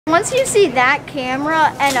Once you see that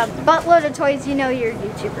camera and a buttload of toys, you know you're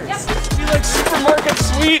YouTubers. Yep. Be like supermarket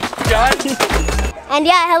sweet, guys. And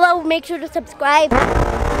yeah, hello, make sure to subscribe.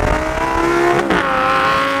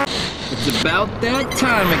 It's about that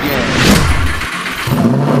time again.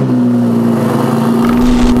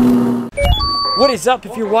 What is up?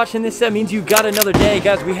 If you're watching this, that means you got another day.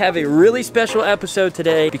 Guys, we have a really special episode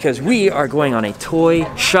today because we are going on a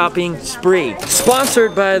toy shopping spree.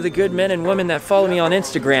 Sponsored by the good men and women that follow me on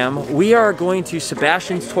Instagram, we are going to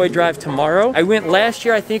Sebastian's toy drive tomorrow. I went last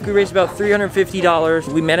year, I think we raised about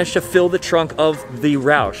 $350. We managed to fill the trunk of the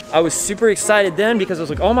Roush. I was super excited then because I was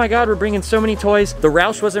like, oh my God, we're bringing so many toys. The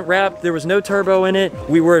Roush wasn't wrapped, there was no turbo in it.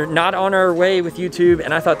 We were not on our way with YouTube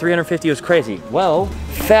and I thought $350 was crazy. Well,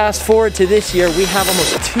 fast forward to this year, we have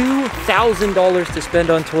almost $2,000 to spend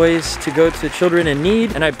on toys to go to children in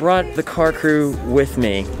need, and I brought the car crew with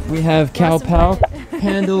me. We have Cow Pow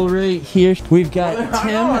handle right here. We've got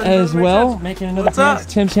Tim as well, making another appearance.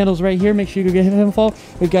 Tim's handle's right here. Make sure you go give him a follow.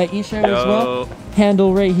 We've got Isha as well.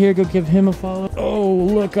 Handle right here. Go give him a follow. Oh,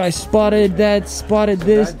 look, I spotted that. Spotted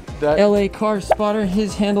this. LA car spotter.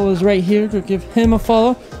 His handle is right here. Go give him a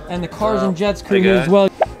follow. And the Cars and Jets crew here as well.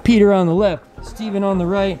 Peter on the left. Steven on the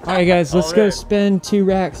right. All right, guys, let's go spend 2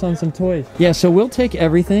 racks on some toys. Yeah, so we'll take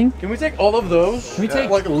everything. Can we take all of those? Can we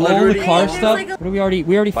take like all the car stuff? What do we already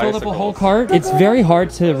filled up a whole cart. It's very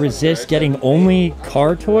hard to resist getting only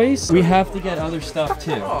car toys. We have to get other stuff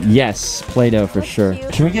too. Yes, Play-Doh for sure.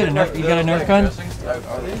 Can we get a Nerf? You got a Nerf gun?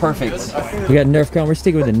 Perfect. We got a Nerf gun. We're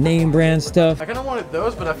sticking with the name brand stuff. I kind of wanted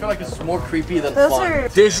those, but I feel like it's more creepy than fun.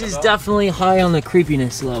 This is definitely high on the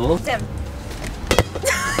creepiness level.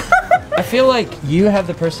 I feel like you have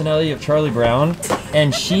the personality of Charlie Brown,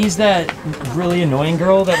 and she's that really annoying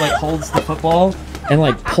girl that like holds the football and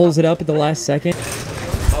like pulls it up at the last second.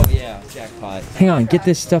 Oh yeah, jackpot. Hang on, get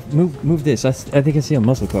this stuff, move this. I think I see a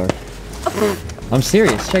muscle car. I'm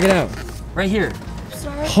serious, check it out. Right here.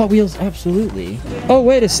 Sorry. Hot Wheels, absolutely. Oh,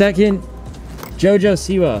 wait a second. JoJo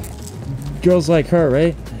Siwa. Girls like her,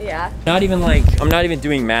 right? Yeah. I'm not even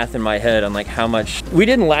doing math in my head on like how much. We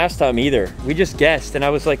didn't last time either. We just guessed and I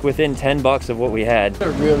was like within 10 bucks of what we had.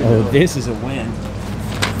 Oh, this is a win.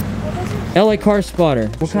 LA Car Spotter.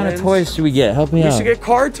 What kind of toys should we get? Help me out. We should get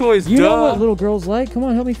car toys, You know what little girls like? Come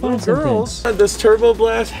on, help me find something. Girls. This Turbo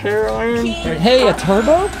Blast hair iron. Hey, a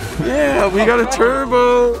turbo? Yeah, we got a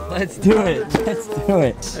turbo. Let's do it. Let's do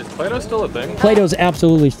it. Is Play-Doh still a thing? Play-Doh's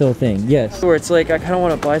absolutely still a thing, yes. Where it's like, I kind of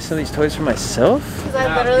want to buy some of these toys for myself. Because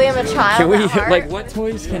I literally am a child. Can we, like, what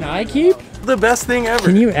toys can I keep? The best thing ever.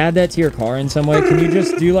 Can you add that to your car in some way? Can you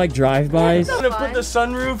just do like drive-bys? I'm gonna put the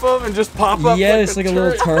sunroof up and just pop up. Yes, like a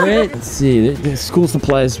little turret. Let's see, the school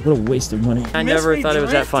supplies, what a waste of money. I never thought it was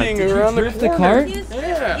that fun. Did you drift the cart?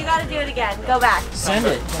 Yeah. You gotta do it again. Go back. Send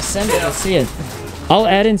it. Send it. Let's see it. I'll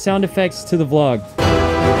add in sound effects to the vlog.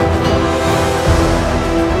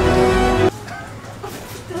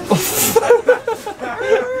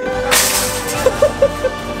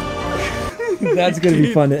 That's gonna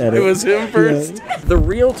be fun to edit. It was him first. Yeah. The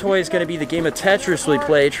real toy is gonna be the game of Tetris we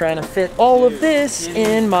play, trying to fit all of this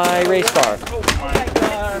in my race car. Oh my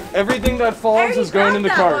God. Everything that falls is going in the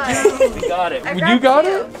cart. We got it. You got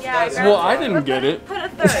it? Yeah. Well, I didn't get it. Put a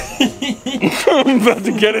third. I'm about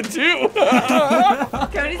to get it too.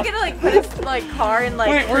 Cody's gonna like put his like car in like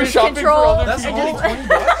Wait, we're cruise shopping control. for all this.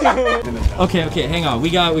 Okay, hang on. We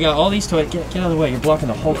got all these toys. Get out of the way. You're blocking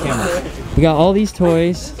the whole camera. We got all these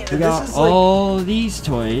toys. We got all these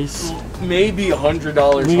toys. Maybe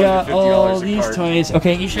 $100. We got all these toys.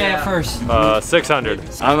 Okay, you should have first. 600.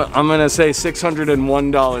 I'm gonna say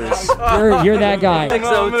 $601. You're that guy.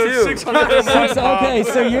 602. Okay,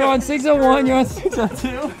 so you're on 601. You're on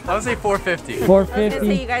 602. I would say 450.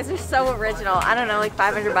 450. You guys are so original. I don't know, like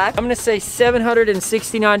 500 bucks. I'm gonna say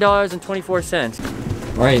 $769.24.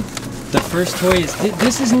 All right, the first toy is.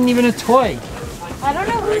 This isn't even a toy. I don't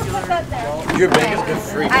know who's put that there. Your bag is good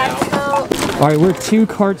free now. All right, we're 2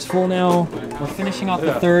 carts full now. We're finishing off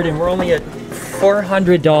the third, and we're only at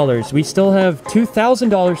 $400. We still have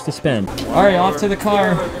 $2,000 to spend. All right, off to the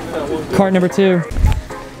car. Cart number 2.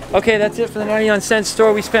 Okay, that's it for the 99-cent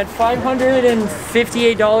store. We spent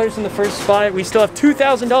 $558 in the first spot. We still have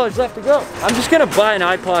 $2,000 left to go. I'm just gonna buy an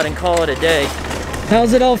iPod and call it a day.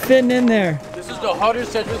 How's it all fitting in there? This is the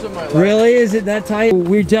hottest Tetris of my life. Really? Is it that tight?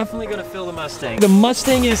 We're definitely gonna fill the Mustang. The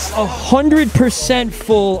Mustang is 100%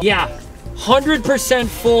 full. Yeah, 100%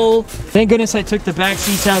 full. Thank goodness I took the back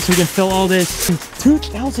seats out so we can fill all this.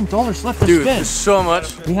 $2,000 left to Dude, spend. there's so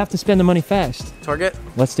much. We have to spend the money fast. Target?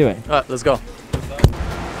 Let's do it. Let's go.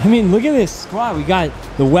 I mean, look at this squad. We got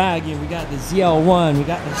the wagon, we got the ZL1, we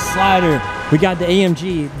got the slider, we got the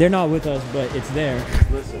AMG. They're not with us, but it's there.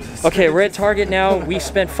 Okay, we're at Target now. We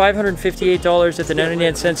spent $558 at the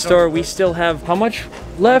 99-cent store. We still have how much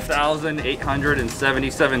left?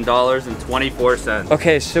 $1,877.24.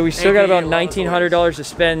 Okay, so we still got about $1,900 to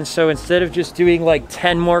spend. So instead of just doing like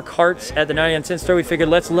 10 more carts at the 99-cent store, we figured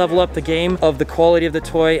let's level up the game of the quality of the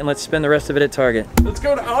toy and let's spend the rest of it at Target. Let's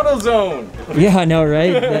go to AutoZone. Yeah, I know,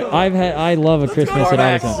 right? I love a Christmas at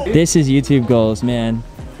AutoZone. This is YouTube goals, man.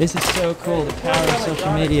 This is so cool, the power of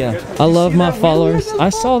social media. I love my followers. I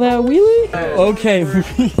saw that wheelie. Okay,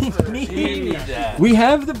 we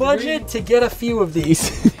have the budget to get a few of these.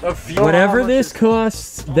 Whatever this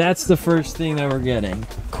costs, that's the first thing that we're getting.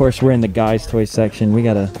 Of course, we're in the guys' toy section. We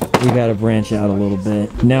gotta branch out a little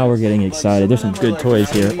bit. Now we're getting excited. There's some good toys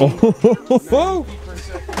here. Oh.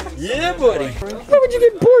 Yeah, buddy. Why would you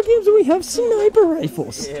get board games when we have sniper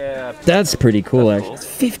rifles? Yeah. That's pretty cool, actually. It's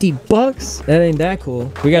 50 bucks. That ain't that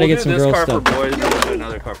cool. We gotta get some girl stuff. This car for boys, we'll do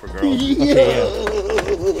another car for girls. Okay, yeah.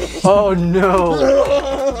 Oh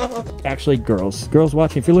no. Actually, girls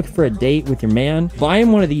watching, if you're looking for a date with your man, buy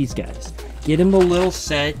him one of these guys. Get him the little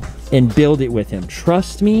set and build it with him.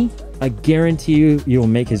 Trust me, I guarantee you'll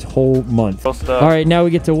make his whole month. All right, now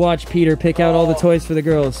we get to watch Peter pick out all the toys for the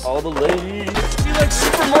girls. All the ladies. Be like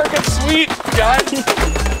supermarket sweet, guys.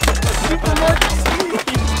 Supermarket sweet.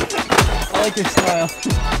 I like your style.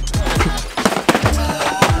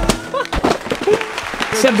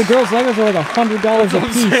 Except the girls' Legos are like $100 a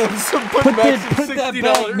piece. Put that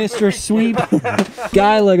back, Mr. Sweep.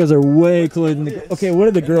 Guy Legos are way cooler than the... Okay, what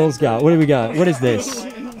do the girls got? What do we got? What is this?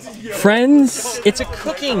 Friends? It's a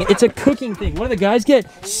cooking thing. What do the guys get?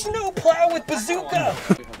 Snowplow with bazooka.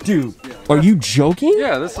 Dude, are you joking?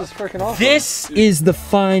 Yeah, this is freaking awesome. This is the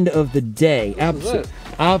find of the day. Absolutely.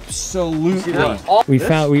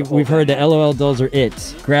 We've heard the LOL dolls are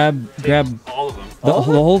it. Grab all of them. The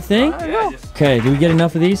whole thing? Yeah. Okay, do we get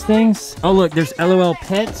enough of these things? Oh look, there's LOL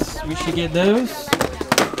pets. We should get those.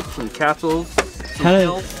 Some capsules.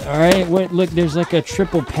 Alright, look, there's like a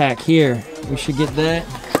triple pack here. We should get that.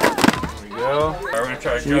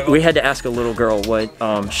 We had to ask a little girl what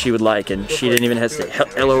she would like, and she didn't even hesitate.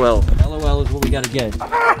 LOL. LOL is what we gotta get.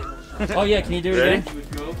 Oh yeah, can you do it again?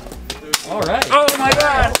 All right. Oh my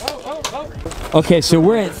God. Okay, so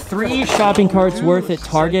we're at 3 shopping carts worth at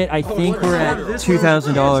Target. I think we're at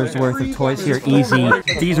 $2,000 worth of toys here, easy.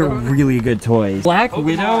 These are really good toys. Black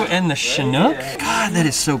Widow and the Chinook. God, that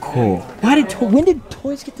is so cool. When did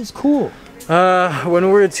toys get this cool? When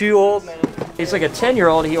we were too old. He's like a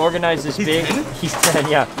 10-year-old. He organized this big. He's 10,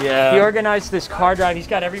 yeah. Yeah. He organized this car drive. He's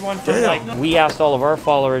got everyone from like. We asked all of our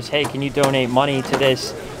followers, hey, can you donate money to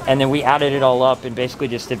this? And then we added it all up and basically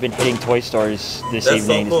just have been hitting toy stores this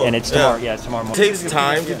evening. So cool. And it's tomorrow. Yeah, it's tomorrow morning. It takes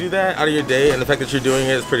time to do that out of your day, and the fact that you're doing it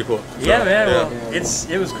is pretty cool. So, yeah, man. Yeah. Well,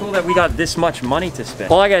 it was cool that we got this much money to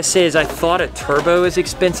spend. All I gotta say is I thought a turbo is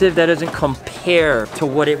expensive. That doesn't compare to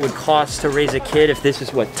what it would cost to raise a kid if this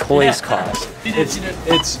is what toys cost. It's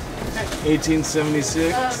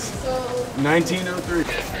 1876, 1903.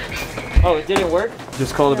 Oh, it didn't work?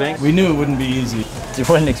 Just call the bank? We knew it wouldn't be easy. You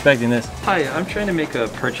wasn't expecting this. Hi, I'm trying to make a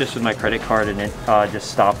purchase with my credit card and it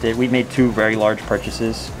just stopped it. We made 2 very large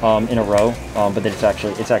purchases in a row, but it's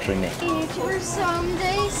actually me. YouTuber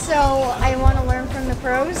someday, so I want to learn from the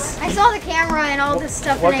pros. I saw the camera and all this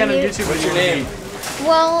stuff. What kind of YouTuber? What's your name?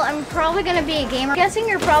 Well, I'm probably going to be a gamer. I'm guessing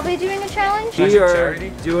you're probably doing a challenge? We are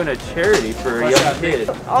doing a charity for a young kid.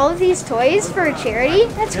 All of these toys for a charity?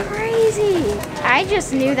 That's crazy. I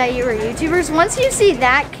just knew that you were YouTubers. Once you see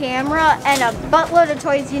that camera and a buttload of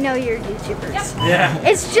toys, you know you're YouTubers. Yeah.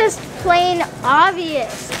 It's just plain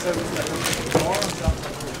obvious.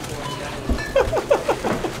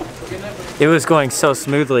 It was going so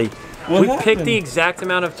smoothly. What happened? Picked the exact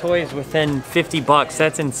amount of toys within 50 bucks.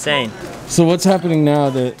 That's insane. So what's happening now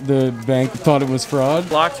that the bank thought it was fraud?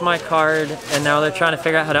 Blocked my card, and now they're trying to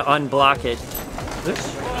figure out how to unblock it.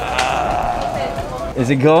 Is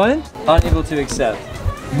it going? Unable to accept.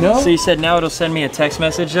 No. So you said now it'll send me a text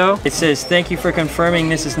message though. It says, thank you for confirming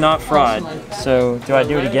this is not fraud. So do I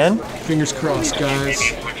do it again? Fingers crossed,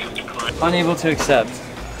 guys. Unable to accept.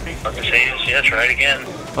 Yeah, try it again.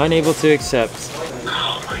 Unable to accept.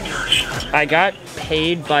 Oh my gosh. I got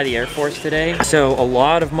paid by the Air Force today, so a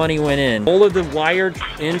lot of money went in. All of the wired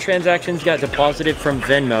in transactions got deposited from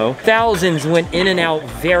Venmo. Thousands went in and out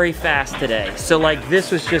very fast today. So like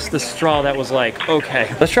this was just the straw that was like,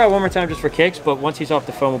 okay, let's try it one more time just for kicks, but once he's off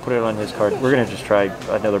the phone, we'll put it on his card. We're gonna just try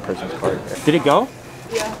another person's card. Did it go?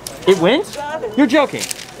 Yeah. It went? You're joking.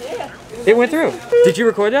 Yeah. It went through. Did you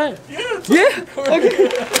record that? Yeah. Yeah? Okay.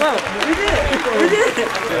 Wow, we did it. We did it.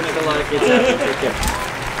 There's a lot of kids out there. Take care.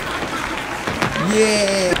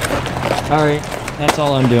 Yeah. All right, that's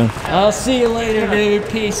all I'm doing. I'll see you later, dude.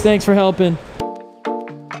 Peace. Thanks for helping.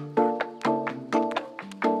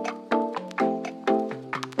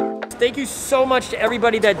 Thank you so much to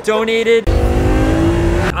everybody that donated.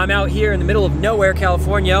 I'm out here in the middle of nowhere,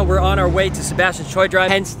 California. We're on our way to Sebastian's toy drive,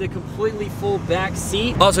 hence the completely full back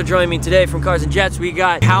seat. Also joining me today from Cars and Jets, we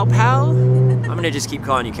got Cow Pal. I'm gonna just keep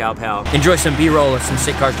calling you Cow Pal. Enjoy some B-roll of some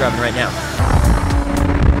sick cars driving right now.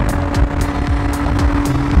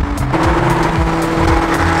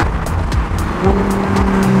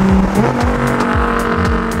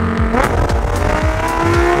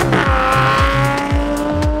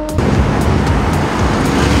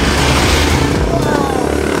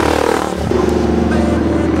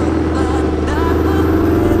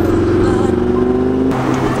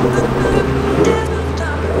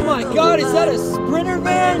 Is that a Sprinter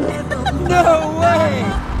van? No way!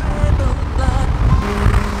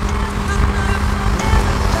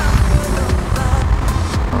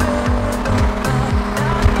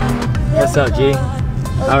 What's up, G?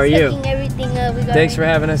 How are you? Thanks for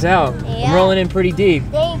having us out. Yeah. I'm rolling in pretty deep.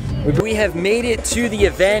 Thank you. We have made it to the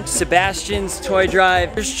event, Sebastian's Toy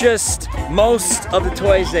Drive. There's just most of the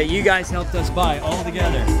toys that you guys helped us buy all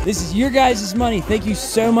together. This is your guys' money. Thank you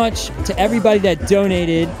so much to everybody that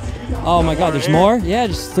donated. Oh my God, there's more? Yeah,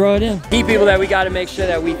 just throw it in. Key people that we gotta make sure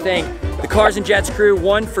that we thank. The Cars and Jets crew,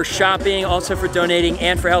 one for shopping, also for donating,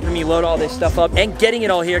 and for helping me load all this stuff up and getting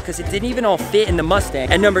it all here because it didn't even all fit in the Mustang.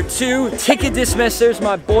 And number two, ticket dismissers,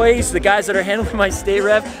 my boys, the guys that are handling my state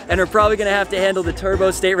rep and are probably gonna have to handle the turbo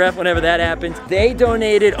state rep whenever that happens. They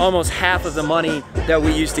donated almost half of the money that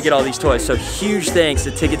we used to get all these toys. So huge thanks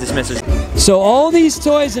to ticket dismissers. So all these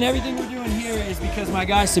toys and everything we're doing here is because my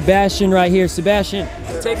guy Sebastian right here. Sebastian,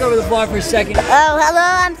 take over the vlog for a second. Oh, hello,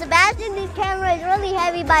 I'm Sebastian. This camera is really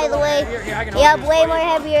heavy, by the way. Yep, way more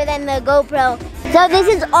heavier than the GoPro. So this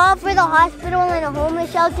is all for the hospital and a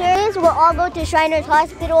homeless shelter. This will all go to Shriners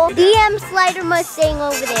Hospital. DM Slider Mustang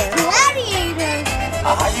over there. Gladiator.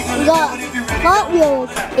 The Hot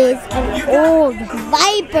Wheels is an old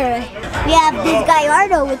Viper. We have this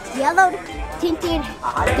Gallardo with yellow tinted.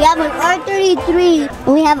 We have an R33.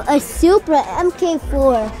 And we have a Supra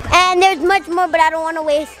MK4. And there's much more, but I don't want to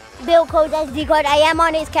waste Bill Code's SD card. I am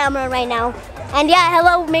on his camera right now. And yeah,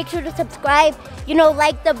 hello, make sure to subscribe, you know,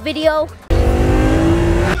 like the video.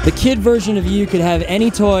 The kid version of you could have any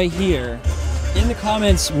toy here. In the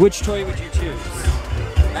comments, which toy would you choose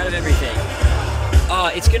out of everything?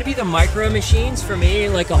 It's gonna be the micro machines for me,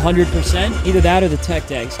 like 100%. Either that or the tech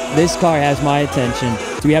decks. This car has my attention.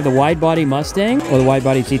 Do we have the wide body Mustang or the wide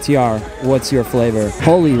body GTR? What's your flavor?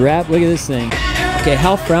 Holy rap, look at this thing. Okay,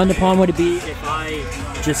 how frowned upon would it be if I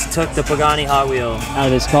just took the Pagani Hot Wheel out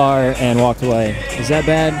of this car and walked away? Is that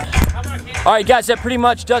bad? All right, guys, that pretty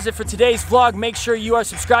much does it for today's vlog. Make sure you are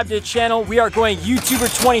subscribed to the channel. We are going YouTuber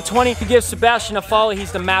 2020. To give Sebastian a follow,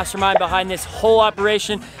 he's the mastermind behind this whole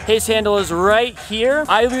operation. His handle is right here.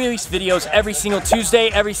 I release videos every single Tuesday,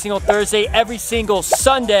 every single Thursday, every single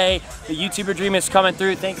Sunday. The YouTuber dream is coming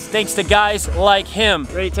through. Thanks to guys like him.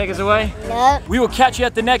 Ready to take us away? Yep. We will catch you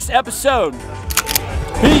at the next episode.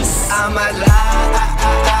 Peace. I might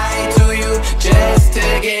lie to you just to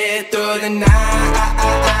get through the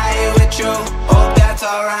night with you. Hope that's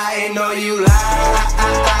alright. No, you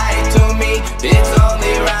lie to me. It's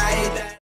only right.